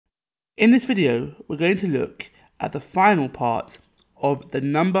In this video, we're going to look at the final part of the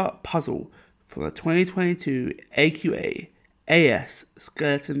number puzzle from the 2022 AQA AS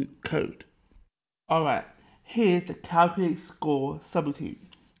skeleton code. Alright, here's the calculate score subroutine.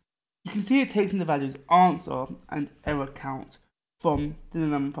 You can see it takes in the values answer and error count from the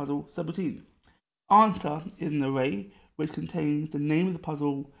number puzzle subroutine. Answer is an array which contains the name of the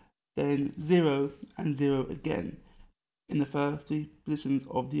puzzle, then 0 and 0 again in the first three positions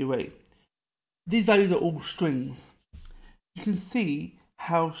of the array. These values are all strings. You can see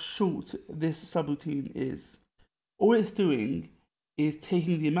how short this subroutine is. All it's doing is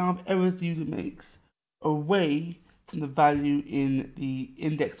taking the amount of errors the user makes away from the value in the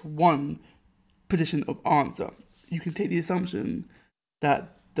index 1 position of answer. You can take the assumption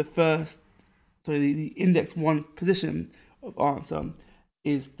that the index 1 position of answer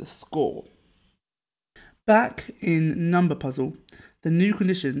is the score. Back in number puzzle, the new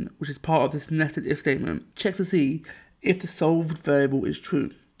condition, which is part of this nested if statement, checks to see if the solved variable is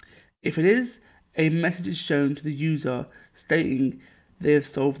true. If it is, a message is shown to the user stating they have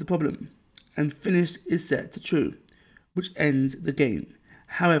solved the problem, and finished is set to true, which ends the game.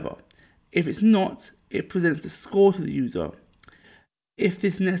 However, if it's not, it presents the score to the user. If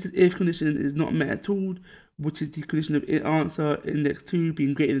this nested if condition is not met at all, which is the condition of answer index 2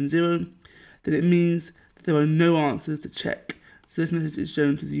 being greater than 0, then it means that there are no answers to check. So this message is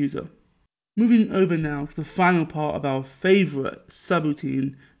shown to the user. Moving over now to the final part of our favourite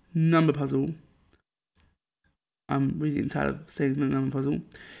subroutine, number puzzle. I'm really entitled of saying the number puzzle.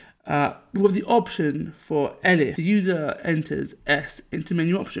 We've got the option for elif. The user enters S into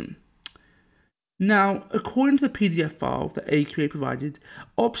menu option. Now, according to the PDF file that AQA provided,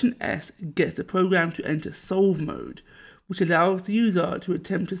 option S gets the program to enter solve mode, which allows the user to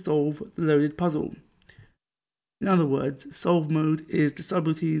attempt to solve the loaded puzzle. In other words, solve mode is the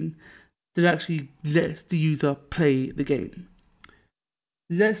subroutine that actually lets the user play the game.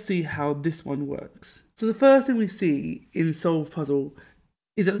 Let's see how this one works. So the first thing we see in solve puzzle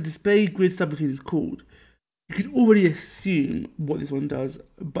is that the display grid subroutine is called. You can already assume what this one does,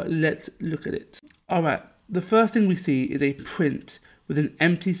 but let's look at it. Alright, the first thing we see is a print with an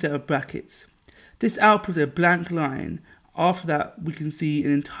empty set of brackets. This outputs a blank line. After that, we can see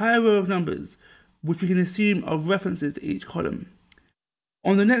an entire row of numbers, which we can assume are references to each column.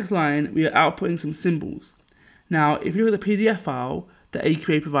 On the next line, we are outputting some symbols. Now, if you look at the PDF file that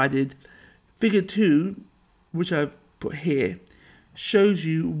AQA provided, figure 2, which I've put here, shows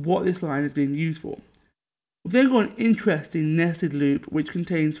you what this line is being used for. We've then got an interesting nested loop which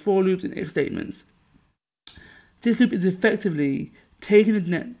contains for loops and if statements. This loop is effectively taking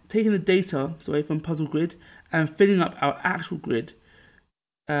the data from puzzle grid and filling up our actual grid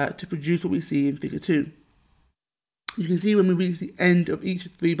to produce what we see in figure 2. You can see when we reach the end of each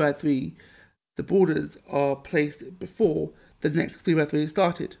 3x3, the borders are placed before the next 3x3 is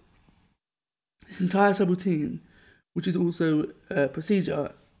started. This entire subroutine, which is also a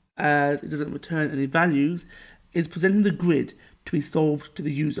procedure as it doesn't return any values, is presenting the grid to be solved to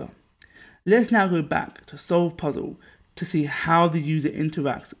the user. Let's now go back to solve puzzle to see how the user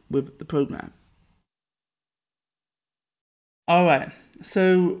interacts with the program. Alright,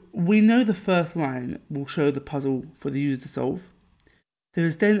 so we know the first line will show the puzzle for the user to solve. There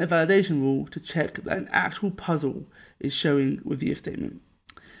is then a validation rule to check that an actual puzzle is showing with the if statement.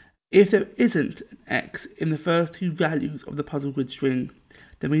 If there isn't an X in the first two values of the puzzle grid string,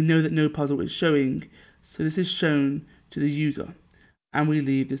 then we know that no puzzle is showing, so this is shown to the user, and we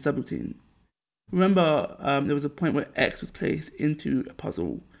leave the subroutine. Remember, there was a point where X was placed into a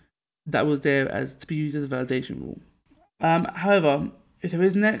puzzle that was there as to be used as a validation rule. However, if there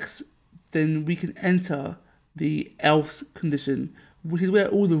is an X, then we can enter the else condition, which is where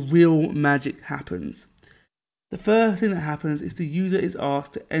all the real magic happens. The first thing that happens is the user is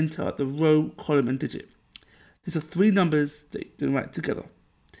asked to enter the row, column, and digit. These are three numbers that you can write together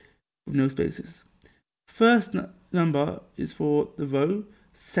with no spaces. First number is for the row,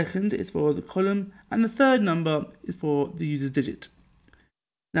 second is for the column, and the third number is for the user's digit.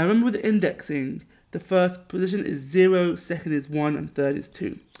 Now remember with the indexing, the first position is 0, second is 1, and third is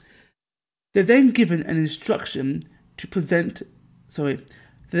 2. They're then given an instruction to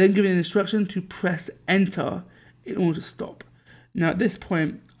press enter in order to stop. Now at this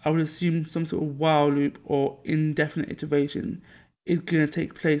point, I would assume some sort of while loop or indefinite iteration is going to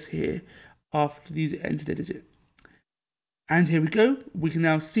take place here after the user enters their digit. And here we go, we can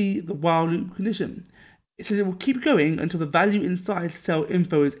now see the while loop condition. It says it will keep going until the value inside cell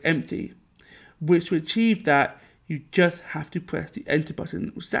info is empty, which to achieve that, you just have to press the enter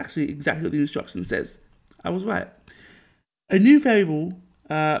button, which is actually exactly what the instruction says. I was right. A new variable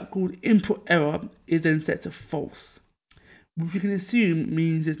called input error is then set to false, which we can assume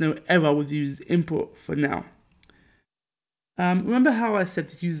means there's no error with the user's input for now. Remember how I said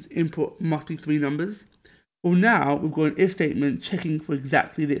the user's input must be 3 numbers? Well, now we've got an if statement checking for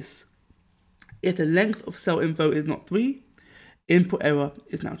exactly this. If the length of cell info is not 3, input error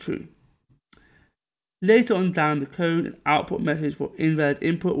is now true. Later on down the code, an output message for invalid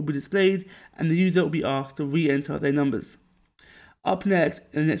input will be displayed and the user will be asked to re-enter their numbers. Up next,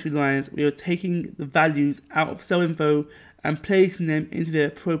 in the next few lines, we are taking the values out of cell info and placing them into their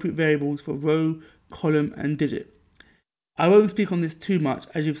appropriate variables for row, column, and digit. I won't speak on this too much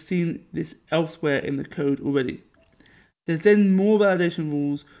as you've seen this elsewhere in the code already. There's then more validation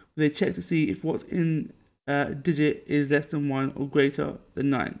rules where they check to see if what's in digit is less than 1 or greater than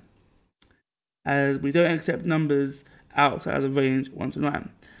 9, as we don't accept numbers outside of the range 1 to 9.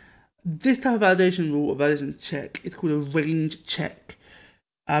 This type of validation rule or validation check is called a range check.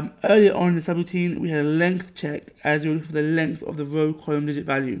 Earlier on in the subroutine, we had a length check as we were looking for the length of the row, column, digit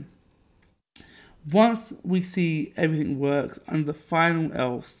value. Once we see everything works under the final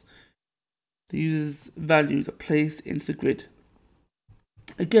else, the user's values are placed into the grid.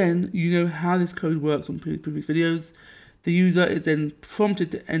 Again, you know how this code works from previous videos. The user is then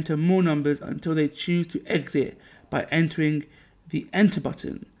prompted to enter more numbers until they choose to exit by entering the enter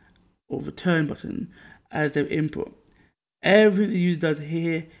button or return button as their input. Everything the user does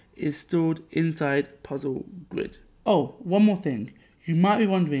here is stored inside puzzle grid. Oh, one more thing. You might be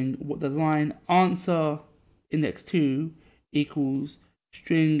wondering what the line answer index 2 equals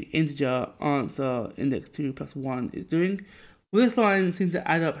string integer answer index 2 plus 1 is doing. Well, this line seems to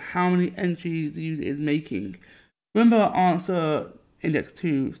add up how many entries the user is making. Remember, answer index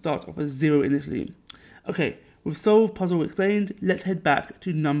 2 starts off as 0 initially. Okay, with solve puzzle explained, let's head back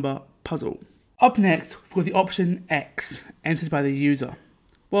to number puzzle. Up next, we've got the option X, entered by the user.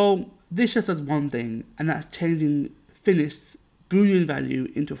 Well, this just does one thing, and that's changing finished Boolean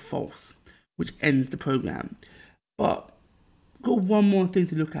value into false, which ends the program. But we've got one more thing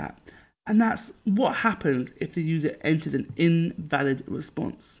to look at, and that's what happens if the user enters an invalid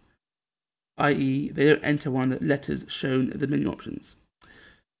response, i.e. they don't enter one of the letters shown as the menu options.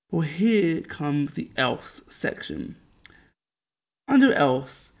 Well, here comes the else section. Under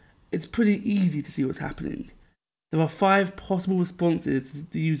else, it's pretty easy to see what's happening. There are 5 possible responses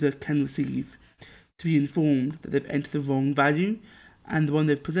the user can receive to be informed that they've entered the wrong value, and the one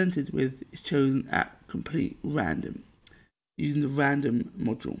they've presented with is chosen at complete random, using the random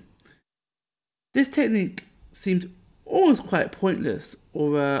module. This technique seemed almost quite pointless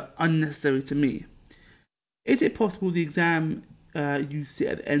or unnecessary to me. Is it possible the exam you sit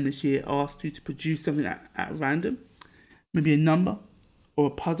at the end of this year asks you to produce something at random? Maybe a number or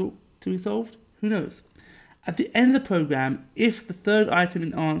a puzzle to be solved? Who knows? At the end of the program, if the third item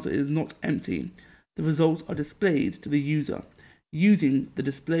in answer is not empty, the results are displayed to the user using the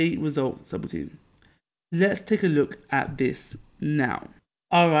display result subroutine. Let's take a look at this now.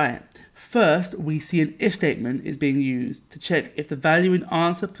 Alright, first we see an if statement is being used to check if the value in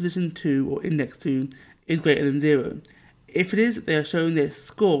answer position 2 or index 2 is greater than 0. If it is, they are showing their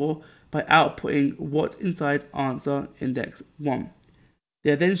score by outputting what's inside answer index 1.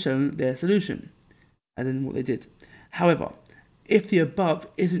 They are then shown their solution, as in what they did. However, if the above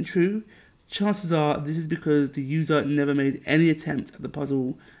isn't true, chances are this is because the user never made any attempt at the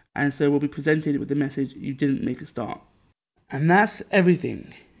puzzle and so will be presented with the message you didn't make a start. And that's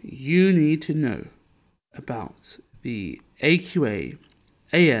everything you need to know about the AQA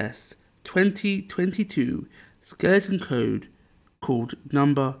AS 2022 skeleton code called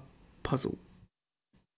Number Puzzle.